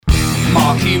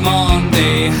Marky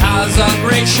Monday has a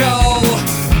great show.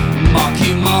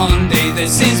 Marky Monday,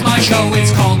 this is my show.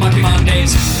 It's called Marky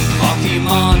Mondays. Marky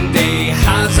Monday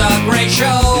has a great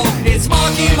show. It's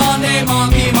Marky Monday,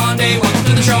 Marky Monday. Welcome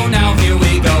to the show. Now here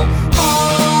we go.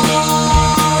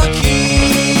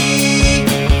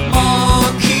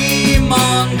 Marky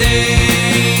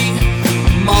Monday.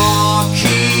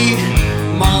 Marky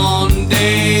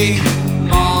Monday.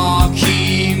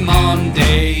 Marky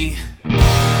Monday.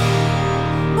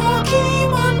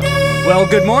 Well,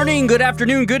 good morning, good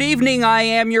afternoon, good evening. I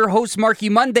am your host, Marky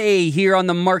Monday, here on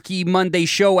the Marky Monday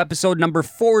Show, episode number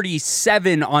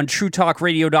 47 on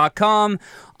TrueTalkRadio.com,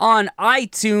 on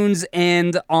iTunes,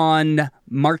 and on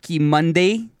Marky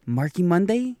Monday. Marky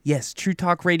Monday? Yes, True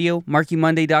Talk Radio,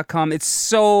 MarkyMonday.com. It's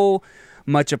so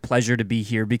much a pleasure to be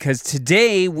here because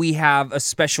today we have a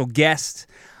special guest,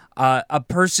 a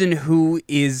person who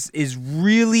is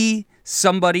really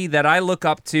somebody that I look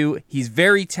up to. He's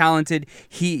very talented.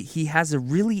 He has a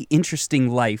really interesting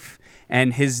life,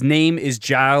 and his name is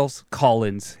Giles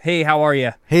Collins. Hey, how are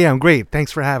you? Hey, I'm great.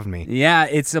 Thanks for having me. Yeah,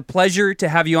 it's a pleasure to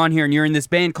have you on here, and you're in this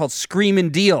band called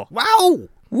Screamin Deal. Wow!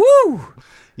 Woo!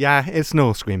 Yeah, it's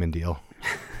no Screamin Deal.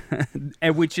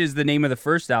 And which is the name of the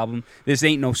first album. This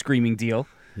ain't no Screaming Deal.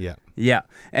 Yeah. Yeah.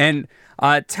 And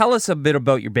tell us a bit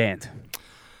about your band.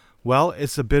 Well,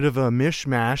 it's a bit of a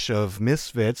mishmash of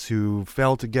misfits who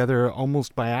fell together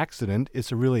almost by accident.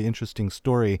 It's a really interesting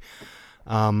story.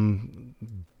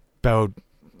 About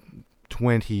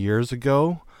 20 years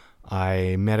ago,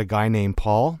 I met a guy named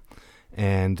Paul,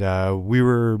 and we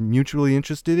were mutually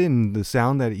interested in the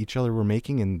sound that each other were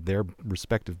making in their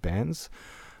respective bands.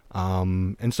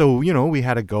 And so, we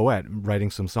had a go at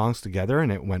writing some songs together,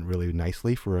 and it went really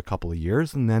nicely for a couple of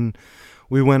years, and then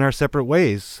we went our separate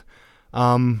ways.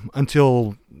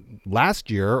 Until last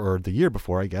year, or the year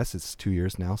before, I guess, it's 2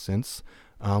 years now since,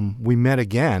 we met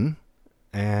again,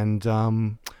 and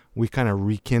we kind of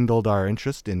rekindled our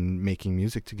interest in making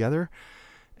music together,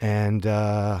 and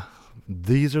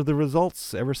these are the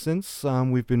results ever since.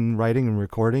 We've been writing and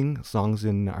recording songs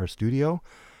in our studio,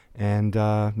 and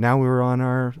now we're on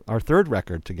our third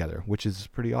record together, which is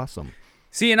pretty awesome.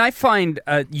 See, and I find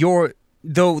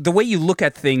the way you look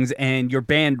at things and your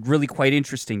band really quite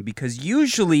interesting, because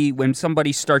usually when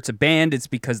somebody starts a band, it's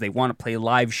because they want to play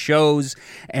live shows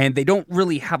and they don't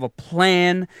really have a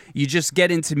plan. You just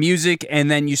get into music and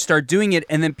then you start doing it,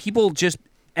 and then people just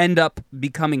end up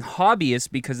becoming hobbyists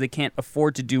because they can't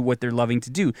afford to do what they're loving to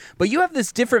do. But you have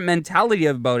this different mentality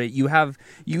about it. You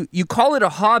call it a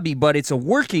hobby, but it's a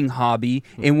working hobby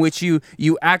in which you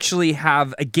actually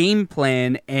have a game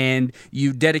plan and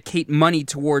you dedicate money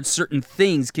towards certain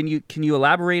things. Can you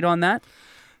elaborate on that?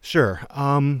 Sure.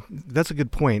 That's a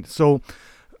good point. So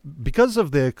because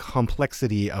of the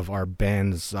complexity of our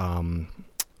band's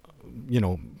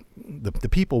the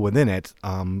people within it,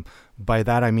 by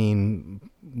that I mean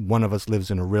one of us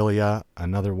lives in Orillia,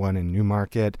 another one in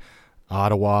Newmarket,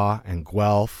 Ottawa, and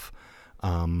Guelph.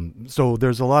 So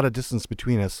there's a lot of distance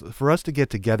between us. For us to get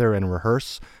together and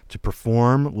rehearse, to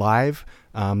perform live,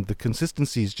 the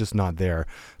consistency is just not there.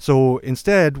 So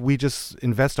instead, we just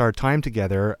invest our time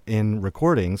together in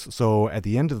recordings. So at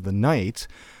the end of the night,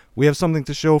 we have something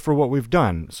to show for what we've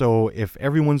done. So if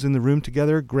everyone's in the room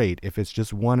together, great. If it's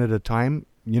just one at a time,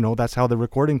 that's how the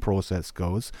recording process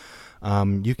goes.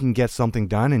 You can get something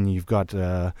done, and you've got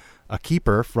a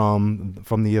keeper from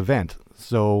the event.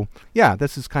 So yeah,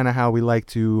 this is kind of how we like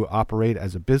to operate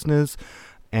as a business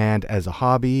and as a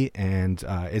hobby, and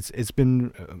it's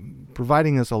been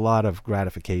providing us a lot of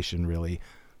gratification, really.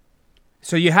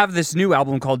 So you have this new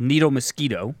album called Neato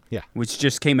Mosquito, yeah, which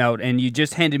just came out, and you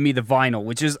just handed me the vinyl,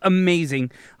 which is amazing.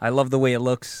 I love the way it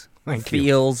looks.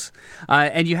 Feels.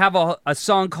 And you have a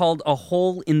song called A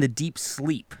Hole in the Deep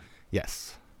Sleep.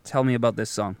 Yes. Tell me about this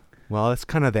song. Well, it's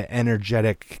kind of the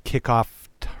energetic kickoff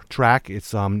track.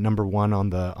 It's number one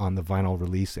on the vinyl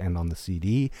release and on the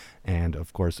CD, and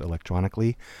of course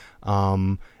electronically.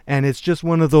 And it's just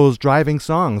one of those driving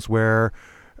songs where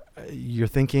you're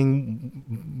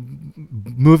thinking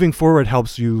moving forward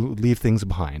helps you leave things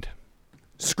behind.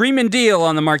 Screamin Deal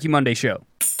on the Marky Monday Show.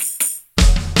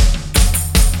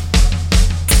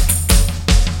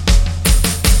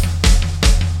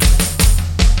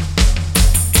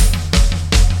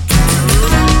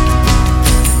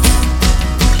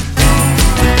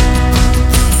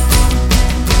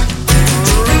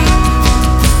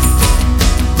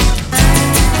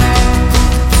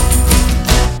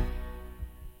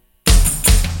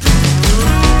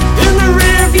 In the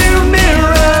rearview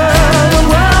mirror, the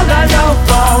world I know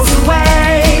falls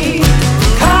away.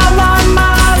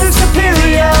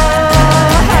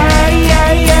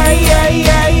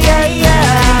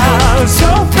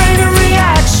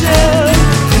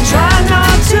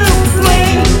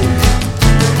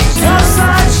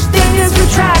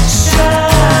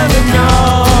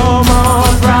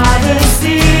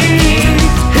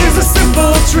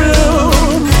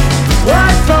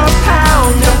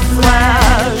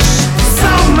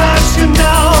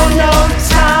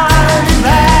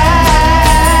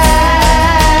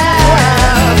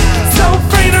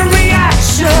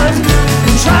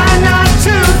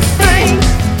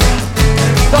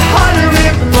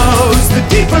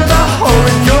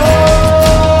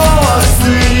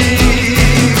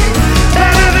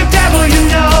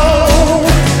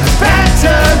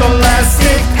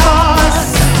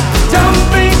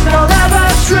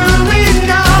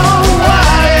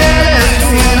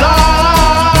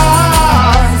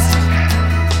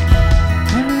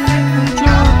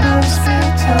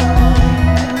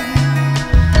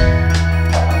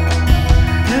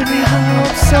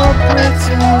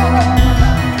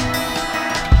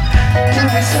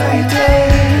 Every sunny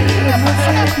day, a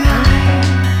perfect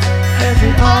night.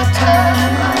 Every odd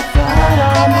time I thought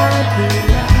I might be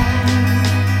right.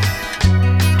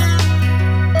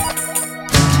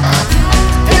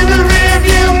 In the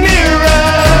rearview mirror,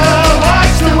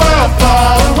 watch the world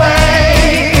fall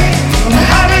away. I'm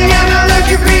having an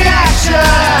allergic reaction.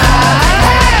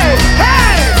 Hey,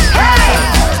 hey, hey!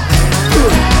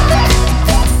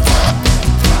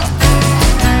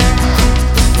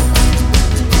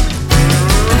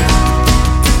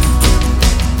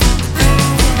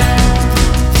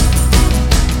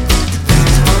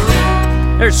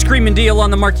 There's Screamin Deal on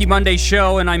the Marky Monday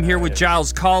show, and I'm here with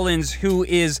Giles Collins, who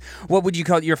is, what would you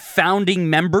call it, your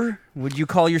founding member? Would you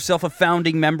call yourself a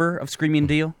founding member of Screamin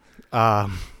Deal?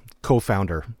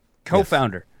 Co-founder.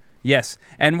 Co-founder, yes.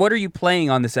 And what are you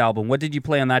playing on this album? What did you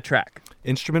play on that track?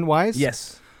 Instrument-wise?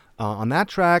 Yes. On that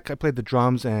track, I played the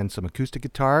drums and some acoustic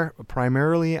guitar.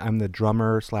 Primarily, I'm the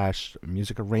drummer /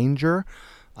 music arranger.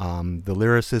 The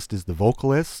lyricist is the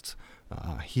vocalist.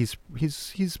 He's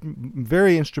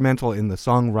very instrumental in the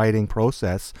songwriting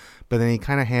process, but then he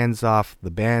kind of hands off the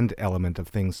band element of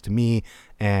things to me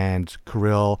and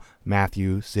Kirill,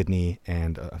 Matthew, Sydney,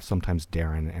 and sometimes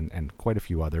Darren and quite a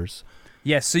few others.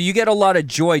 Yes, so you get a lot of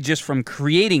joy just from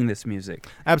creating this music.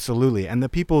 Absolutely, and the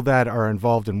people that are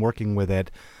involved in working with it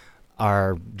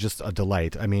are just a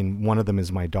delight. I mean, one of them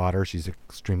is my daughter. She's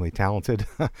extremely talented,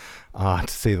 to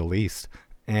say the least.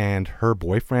 And her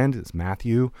boyfriend is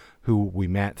Matthew, who we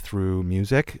met through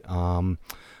music.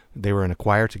 They were in a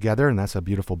choir together, and that's a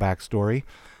beautiful backstory.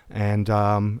 And,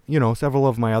 several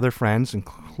of my other friends,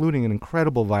 including an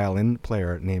incredible violin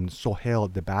player named Sohail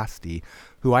Debasti,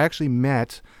 who I actually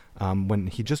met when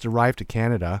he just arrived to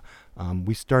Canada.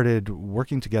 We started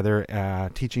working together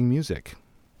teaching music.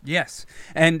 Yes,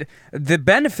 and the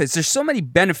benefits, there's so many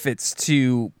benefits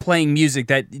to playing music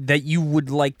that you would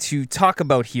like to talk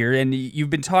about here, and you've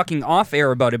been talking off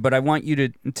air about it, but I want you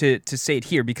to say it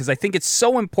here, because I think it's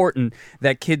so important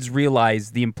that kids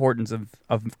realize the importance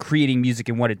of creating music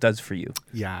and what it does for you.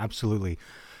 Yeah, absolutely.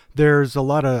 There's a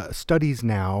lot of studies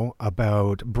now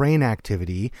about brain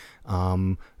activity,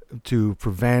 to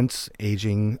prevent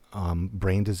aging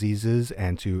brain diseases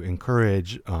and to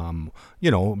encourage,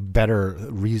 better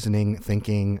reasoning,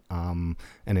 thinking, and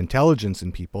intelligence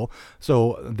in people.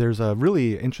 So there's a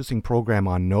really interesting program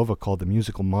on Nova called The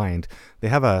Musical Mind. They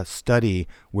have a study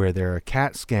where they're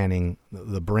CAT scanning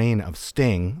the brain of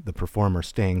Sting, the performer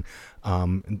Sting.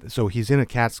 So he's in a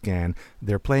CAT scan.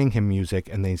 They're playing him music,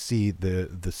 and they see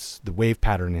the wave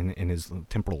pattern in his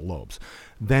temporal lobes.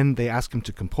 Then they ask him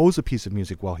to compose a piece of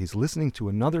music while he's listening to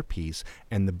another piece,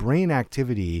 and the brain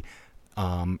activity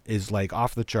is like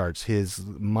off the charts. His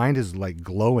mind is like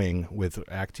glowing with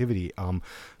activity.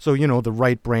 So the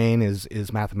right brain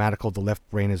is mathematical, the left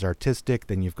brain is artistic.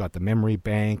 Then you've got the memory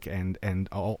bank and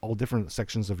all different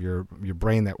sections of your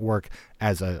brain that work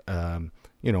as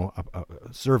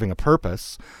serving a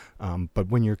purpose. But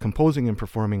when you're composing and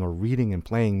performing or reading and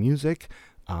playing music,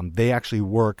 they actually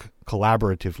work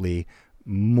collaboratively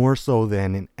more so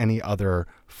than in any other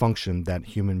function that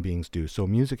human beings do. So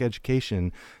music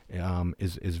education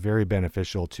is very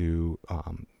beneficial to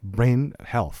brain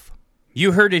health.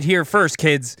 You heard it here first,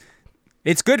 kids.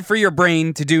 It's good for your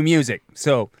brain to do music.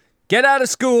 So get out of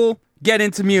school, get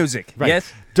into music. Right.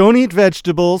 Yes? Don't eat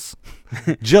vegetables.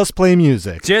 Just play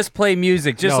music. Just play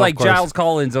music, just like Giles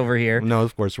Collins over here. No,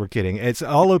 of course, we're kidding. It's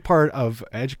all a part of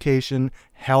education,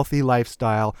 healthy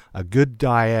lifestyle, a good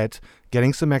diet,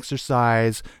 getting some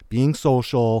exercise, being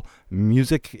social.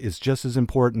 Music is just as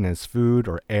important as food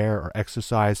or air or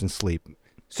exercise and sleep.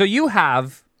 So you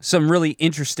have some really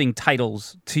interesting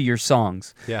titles to your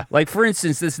songs. Yeah. Like, for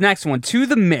instance, this next one, To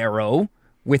the Marrow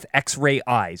with X-Ray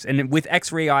Eyes. And with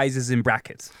X-Ray Eyes is in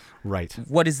brackets. Right.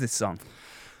 What is this song?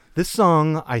 This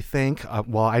song, I think,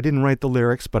 I didn't write the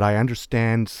lyrics, but I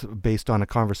understand based on a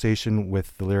conversation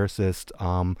with the lyricist,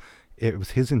 it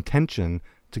was his intention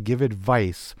to give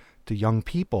advice to young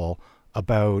people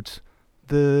about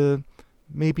the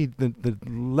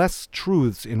less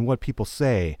truths in what people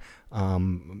say.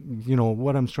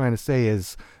 What I'm trying to say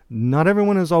is not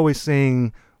everyone is always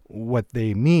saying what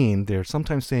they mean. They're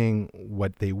sometimes saying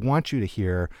what they want you to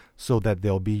hear so that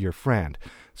they'll be your friend.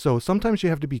 So sometimes you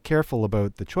have to be careful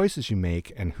about the choices you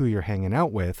make and who you're hanging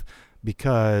out with,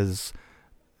 because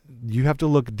you have to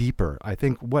look deeper. I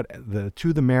think what the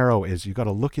To the Marrow is, you got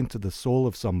to look into the soul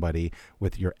of somebody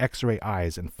with your X-ray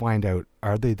eyes and find out,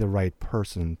 are they the right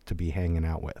person to be hanging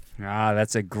out with? Ah,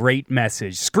 that's a great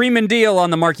message. Screamin Deal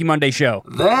on the Marky Monday show.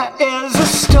 There is a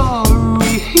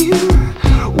story here,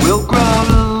 we'll growl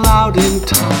aloud in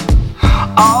time.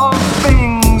 All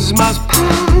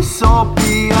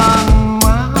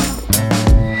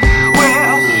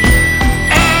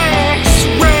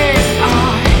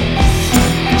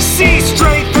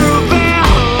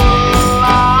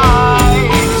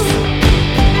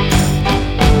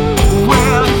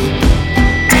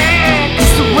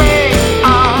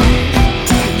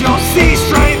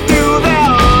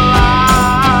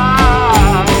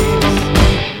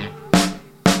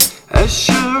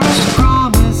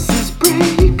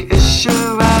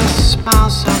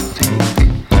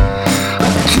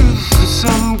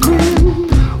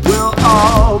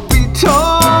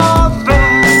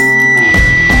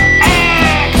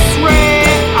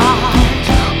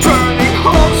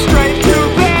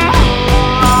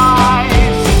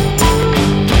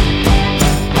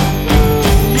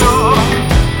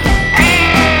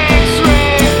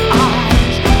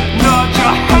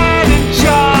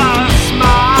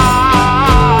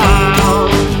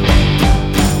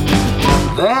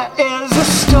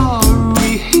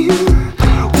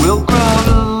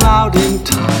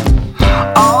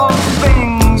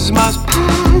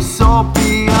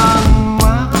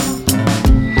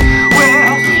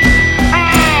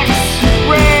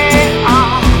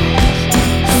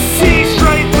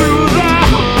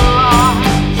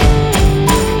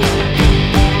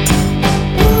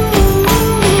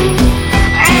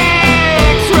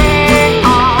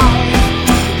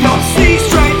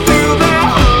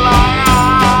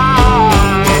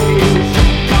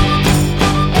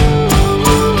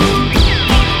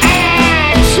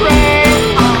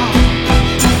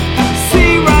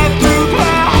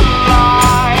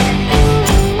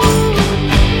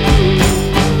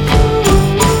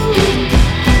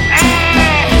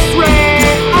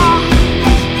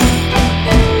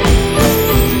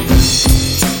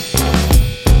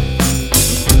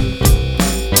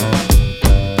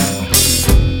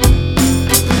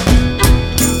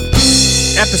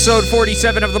Episode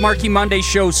 47 of the Marky Monday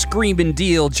Show, Screamin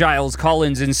Deal. Giles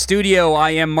Collins in studio. I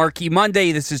am Marky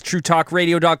Monday. This is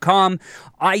TrueTalkRadio.com,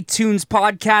 iTunes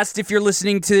podcast if you're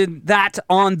listening to that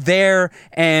on there,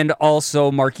 and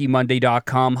also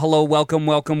MarkyMonday.com. Hello, welcome,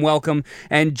 welcome, welcome.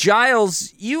 And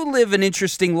Giles, you live an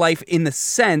interesting life in the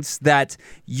sense that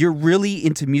you're really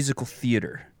into musical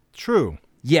theater. True.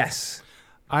 Yes.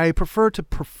 I prefer to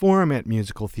perform at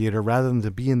musical theater rather than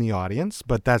to be in the audience,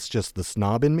 but that's just the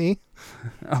snob in me.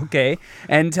 Okay.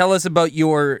 And tell us about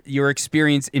your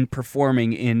experience in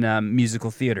performing in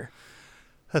musical theater.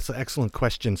 That's an excellent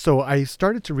question. So I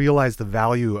started to realize the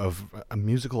value of a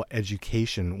musical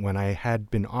education when I had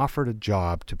been offered a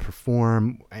job to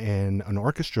perform in an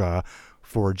orchestra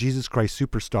for Jesus Christ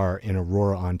Superstar in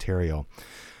Aurora, Ontario.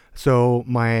 So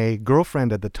my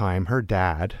girlfriend at the time, her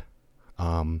dad,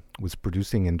 was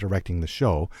producing and directing the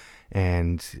show,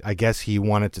 and I guess he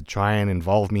wanted to try and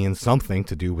involve me in something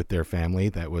to do with their family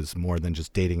that was more than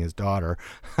just dating his daughter.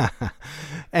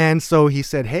 And so he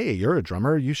said, hey, you're a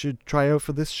drummer, you should try out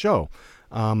for this show.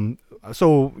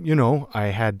 So, you know, I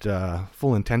had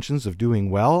full intentions of doing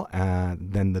well.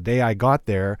 Then the day I got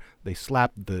there, they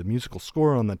slapped the musical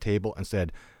score on the table and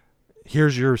said,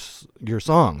 here's your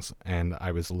songs. And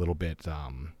I was a little bit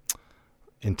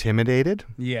intimidated.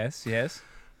 Yes, yes.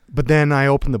 But then I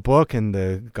opened the book, and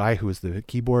the guy who was the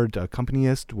keyboard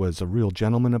accompanist was a real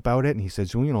gentleman about it. And he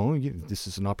says, well, you know, this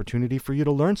is an opportunity for you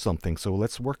to learn something, so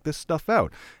let's work this stuff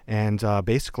out. And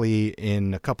basically,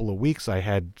 in a couple of weeks, I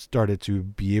had started to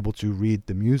be able to read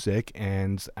the music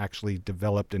and actually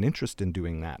developed an interest in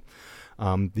doing that.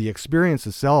 The experience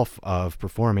itself of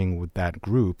performing with that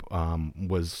group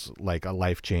was like a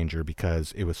life changer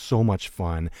because it was so much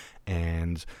fun,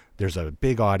 and there's a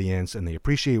big audience and they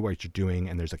appreciate what you're doing,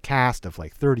 and there's a cast of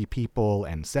like 30 people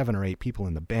and 7 or 8 people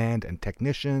in the band and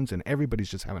technicians, and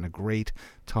everybody's just having a great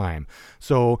time.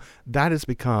 So that has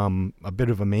become a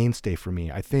bit of a mainstay for me.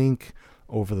 I think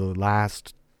over the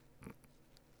last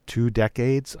 2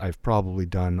 decades, I've probably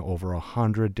done over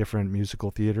 100 different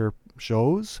musical theater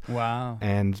shows. Wow.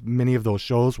 And many of those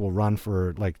shows will run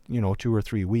for 2 or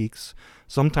 3 weeks.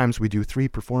 Sometimes we do 3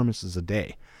 performances a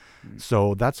day.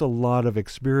 So that's a lot of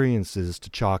experiences to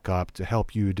chalk up to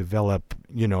help you develop,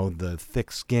 the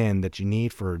thick skin that you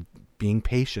need for being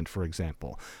patient, for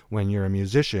example. When you're a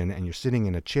musician and you're sitting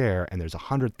in a chair and there's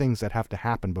 100 things that have to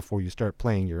happen before you start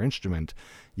playing your instrument,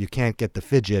 you can't get the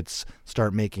fidgets,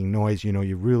 start making noise.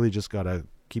 You really just got to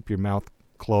keep your mouth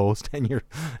closed and your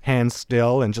hands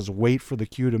still and just wait for the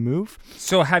cue to move.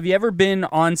 So have you ever been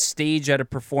on stage at a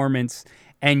performance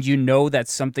and you know that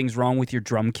something's wrong with your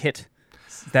drum kit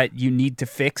that you need to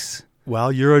fix?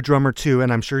 Well, you're a drummer too,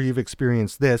 and I'm sure you've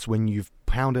experienced this when you've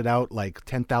pounded out like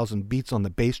 10,000 beats on the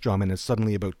bass drum and it's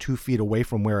suddenly about 2 feet away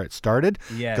from where it started.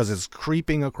 Yes. Because it's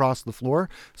creeping across the floor.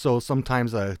 So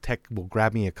sometimes a tech will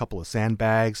grab me a couple of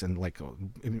sandbags and like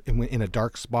in a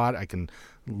dark spot, I can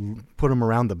put them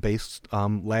around the bass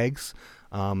legs.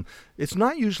 It's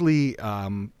not usually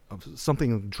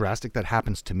something drastic that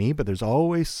happens to me, but there's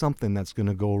always something that's going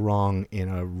to go wrong in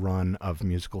a run of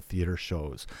musical theater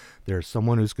shows. There's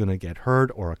someone who's going to get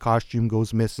hurt or a costume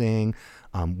goes missing.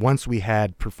 Once we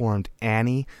had performed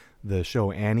Annie, the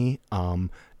show Annie, and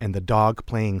the dog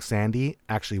playing Sandy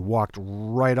actually walked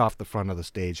right off the front of the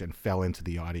stage and fell into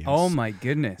the audience. Oh my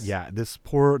goodness. Yeah, this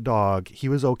poor dog, he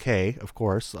was okay, of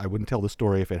course. I wouldn't tell the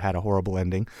story if it had a horrible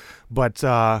ending. But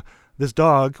this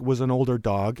dog was an older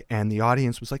dog, and the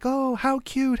audience was like, oh, how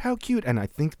cute, how cute. And I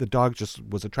think the dog just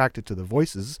was attracted to the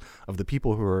voices of the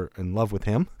people who were in love with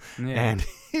him. Yeah. And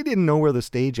he didn't know where the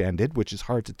stage ended, which is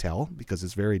hard to tell because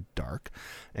it's very dark.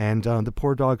 And the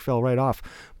poor dog fell right off.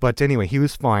 But anyway, he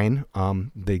was fine.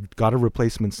 They got a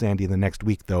replacement Sandy the next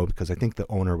week, though, because I think the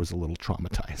owner was a little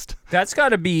traumatized. That's got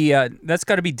to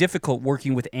be difficult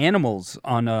working with animals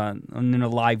in a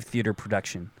live theater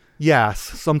production. Yes,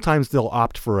 sometimes they'll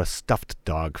opt for a stuffed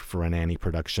dog for an Annie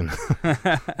production.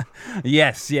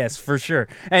 Yes, for sure.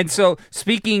 And so,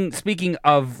 speaking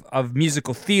of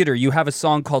musical theater, you have a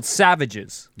song called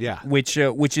 "Savages." Yeah, which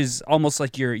is almost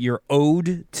like your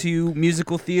ode to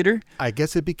musical theater. I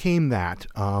guess it became that.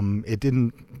 It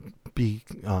didn't be.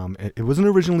 It wasn't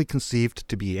originally conceived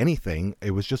to be anything.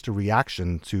 It was just a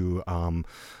reaction to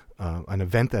an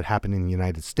event that happened in the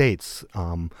United States.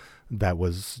 That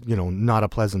was, not a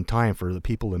pleasant time for the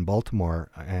people in Baltimore.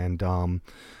 And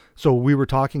so we were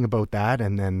talking about that.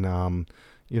 And then,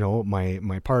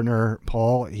 my partner,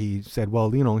 Paul, he said, well,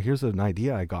 here's an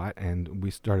idea I got. And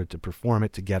we started to perform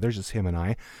it together, just him and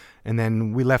I. And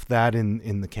then we left that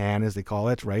in the can, as they call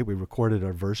it, right? We recorded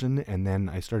our version. And then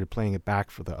I started playing it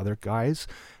back for the other guys.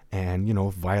 And,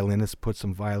 violinist put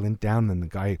some violin down. And the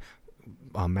guy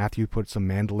Matthew put some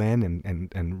mandolin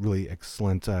and really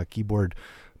excellent keyboard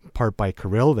part by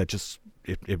Kirill that just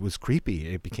it was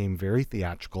creepy. It became very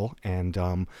theatrical, and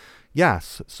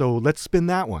yes. So let's spin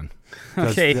that one,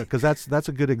 Okay. because that's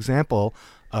a good example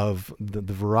of the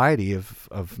variety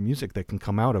of music that can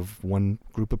come out of one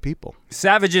group of people.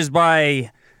 Savages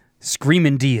by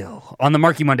Screamin Deal on the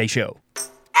Marky Monday Show.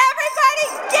 Everybody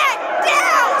get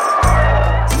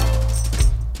down!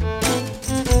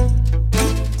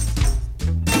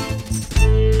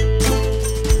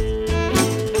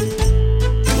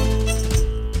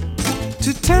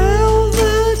 To tell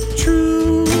the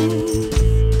truth,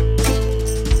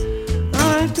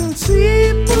 I don't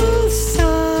see both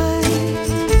sides.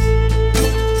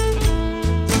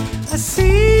 I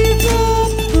see the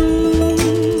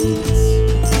bruise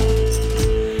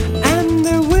and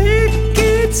their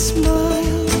wicked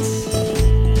smiles,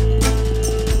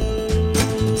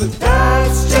 but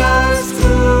that's just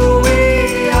who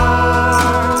we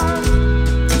are.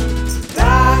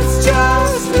 That's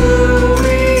just who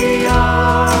we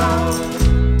are.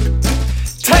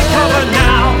 Take cover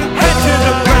now, head to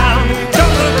the ground.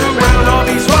 Don't look around or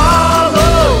be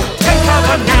swallowed. Take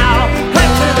cover now,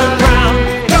 head to the ground.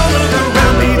 Don't look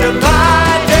around, be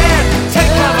divided.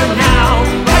 Take cover now,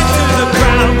 head to the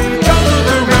ground. Don't look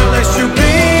around lest you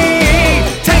bleed.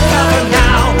 Take cover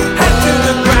now, head to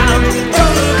the ground.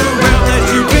 Don't look around lest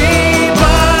you be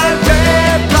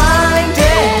blinded,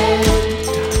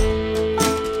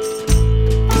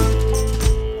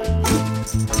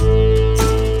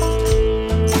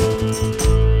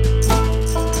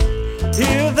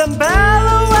 Hear them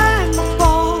bellow and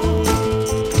bawl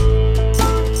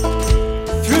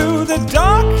through the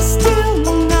dark,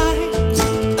 still night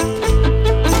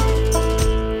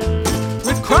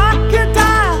with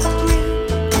crocodile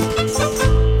grins.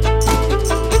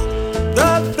 The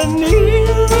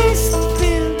veneer is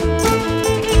thin,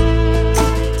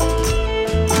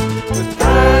 but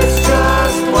that's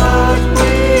just what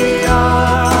we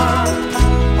are,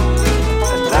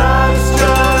 and that's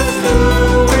just who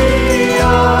we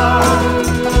are.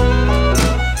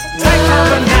 Take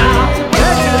cover now,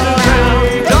 head to the ground.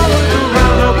 Don't look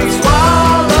around, don't be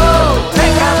swallowed.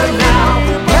 Take cover now,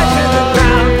 head to the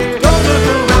ground. Don't look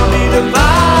around, be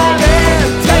divided.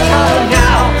 Take cover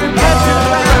now, head to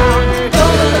the ground.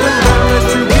 Don't look around, lest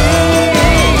you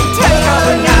bleed. Take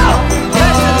cover now,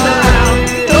 head to the ground.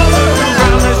 Don't look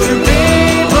around, lest you be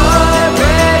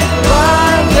blinded,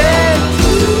 blinded.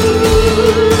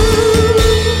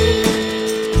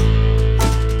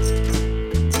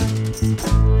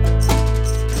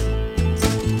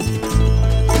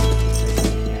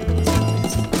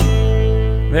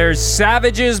 There's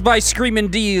Savages by Screamin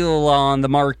Deal on the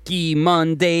Marky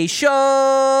Monday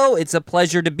Show. It's a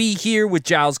pleasure to be here with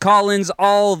Giles Collins,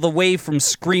 all the way from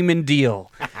Screamin Deal.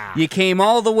 You came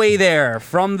all the way there,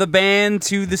 from the band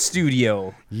to the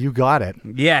studio. You got it.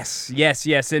 Yes.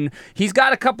 And he's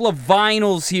got a couple of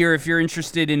vinyls here if you're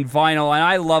interested in vinyl. And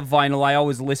I love vinyl. I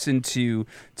always listen to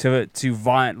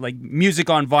like music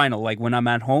on vinyl, like when I'm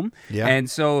at home. Yeah. And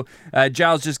so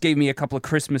Giles just gave me a couple of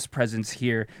Christmas presents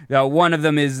here. One of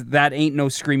them is That Ain't No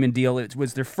Screamin' Deal. It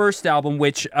was their first album,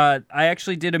 which I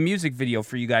actually did a music video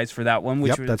for you guys for that one.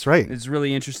 Which Yep, that's right. It's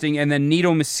really interesting. And then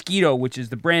Neato Mosquito, which is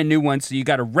the brand new one. So you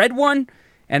got a red one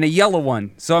and a yellow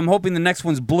one. So I'm hoping the next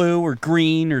one's blue or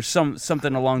green or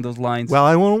something along those lines. Well,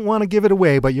 I won't want to give it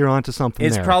away, but you're onto something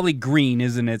It's there. probably green,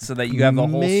 isn't it? So that you have a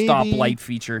whole Maybe. stoplight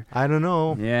feature. I don't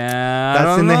know. Yeah, That's I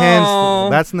don't in the know.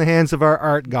 hands. That's in the hands of our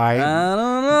art guy. I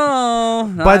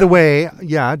don't know. By the way,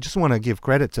 yeah, I just want to give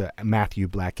credit to Matthew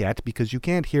Blackett because you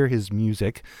can't hear his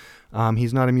music.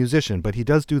 He's not a musician, but he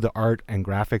does do the art and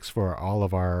graphics for all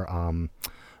of our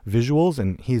visuals,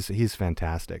 and he's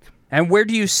fantastic. And where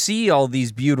do you see all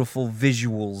these beautiful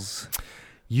visuals?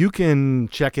 You can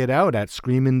check it out at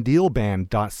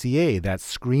screamindealband.ca.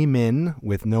 That's screamin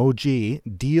with no G,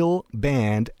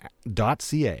 dealband.ca.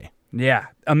 Yeah,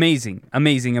 amazing.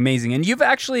 And you've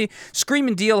actually,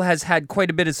 Screamin Deal has had quite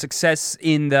a bit of success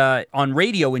on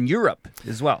radio in Europe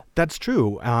as well. That's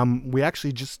true. We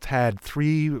actually just had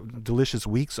 3 delicious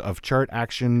weeks of chart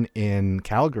action in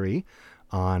Calgary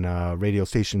on a radio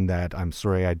station that I'm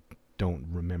sorry I don't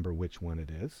remember which one it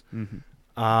is. Mm-hmm.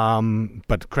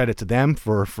 But credit to them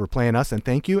for playing us, and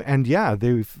thank you. And yeah,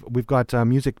 we've got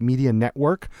Music Media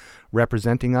Network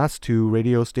representing us to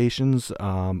radio stations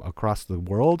across the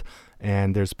world,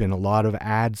 and there's been a lot of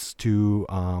ads to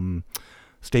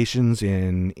stations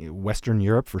in Western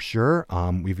Europe for sure.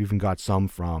 We've even got some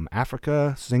from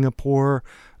Africa, Singapore,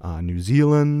 New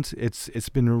Zealand. It's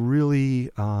been really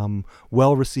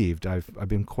well received. I've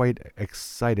been quite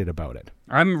excited about it.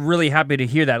 I'm really happy to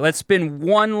hear that. Let's spin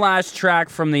one last track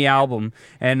from the album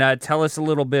and tell us a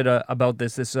little bit about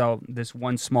this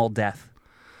One Small Death.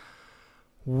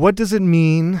 What does it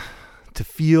mean to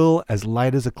feel as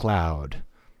light as a cloud?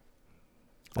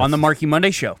 On the Marky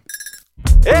Monday Show.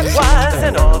 It was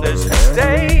an honest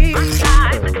mistake.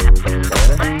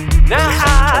 Now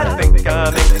I think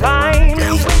I'm inclined.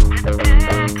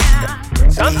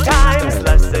 Sometimes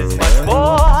less is much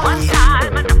more.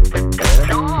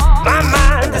 My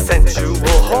mind's a sensual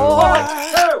whore.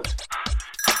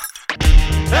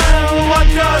 And what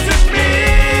does it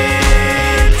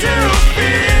mean to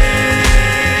feel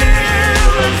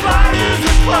as light as a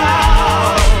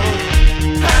cloud?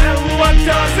 And what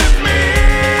does it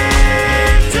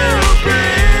mean to be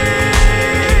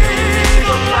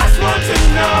the last one to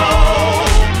know?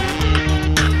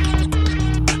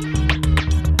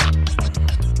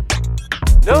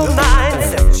 No mind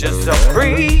sets yourself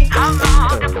free.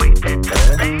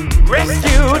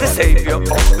 Rescue the savior of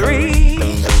three.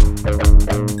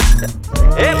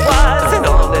 It was an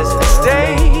honest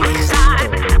mistake.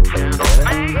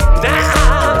 Now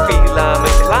I feel I'm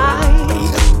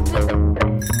inclined.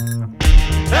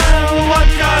 And what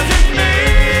does it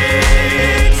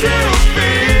mean to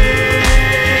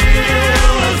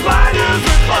feel as light as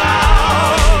a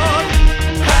cloud?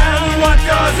 And what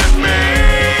does it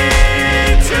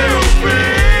mean to be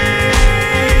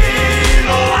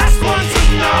the last one to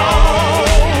know?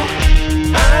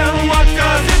 And what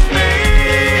does it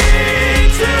mean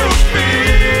to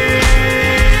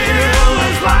feel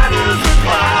as light as a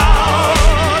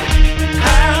cloud?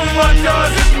 And what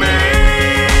does it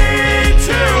mean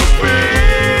to be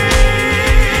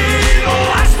the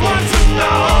last one to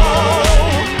know?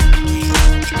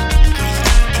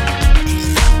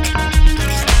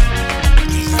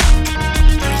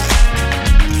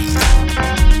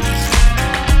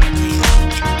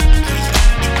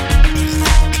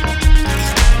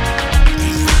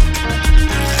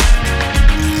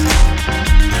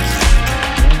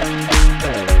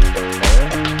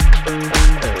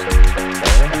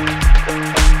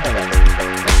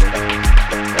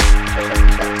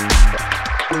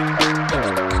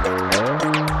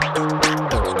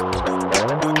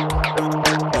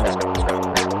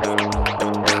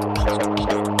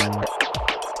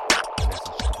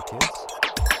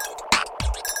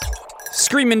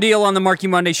 Screamin Deal on the Marky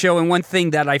Monday Show, and one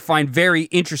thing that I find very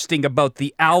interesting about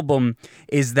the album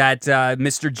is that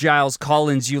Mr. Giles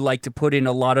Collins, you like to put in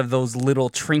a lot of those little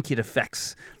trinket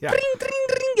effects. Yeah. Dring, dring,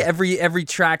 dring. Every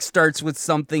track starts with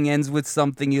something, ends with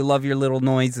something. You love your little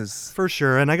noises. For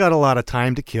sure, and I got a lot of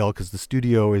time to kill because the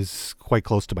studio is quite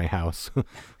close to my house.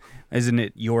 Isn't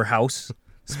it your house,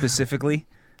 specifically?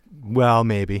 Well,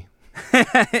 maybe.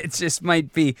 It just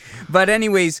might be. But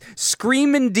anyways,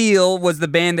 Screamin Deal was the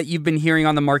band that you've been hearing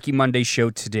on the Marky Monday Show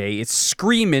today. It's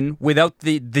Screamin without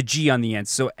the G on the end.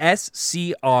 So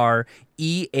SCREAMIN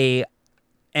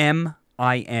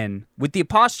with the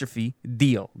apostrophe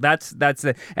Deal. That's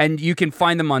it. And you can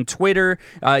find them on Twitter.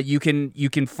 You can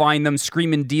find them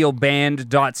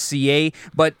screamindealband.ca.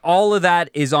 But all of that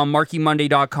is on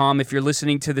markymonday.com. If you're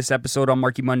listening to this episode on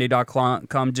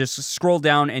markymonday.com, just scroll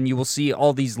down and you will see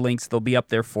all these links. They'll be up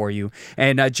there for you.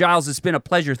 And Giles, it's been a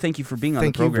pleasure. Thank you for being on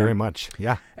the program. Thank you very much.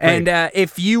 Yeah. And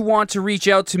if you want to reach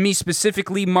out to me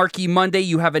specifically, Marky Monday,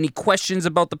 you have any questions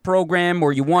about the program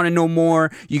or you want to know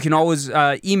more, you can always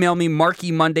email me,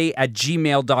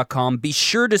 markymonday@gmail.com. Be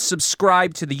sure to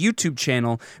subscribe to the YouTube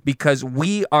channel because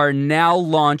we are now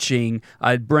launching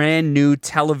a brand new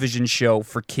television show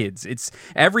for kids. It's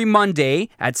every Monday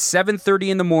at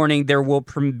 7:30 in the morning. There will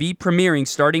be premiering,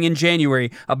 starting in January,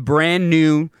 a brand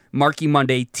new Marky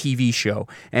Monday TV show.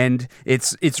 And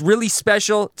it's really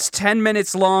special. It's 10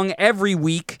 minutes long every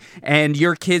week, and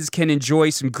your kids can enjoy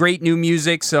some great new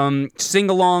music, some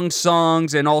sing-along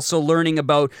songs, and also learning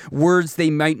about words they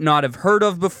might not have heard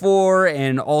of before,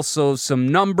 and also some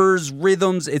numbers,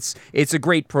 rhythms. It's a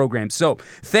great program. So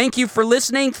thank you for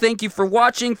listening. Thank you for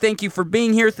watching. Thank you for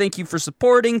being here. Thank you for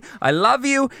supporting. I love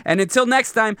you. And until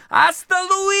next time, hasta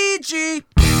Luigi!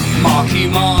 Marky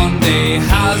Monday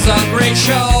has a great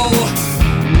show.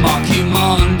 Marky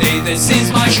Monday, this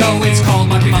is my show. It's called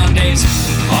Marky Mondays.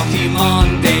 Marky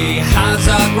Monday.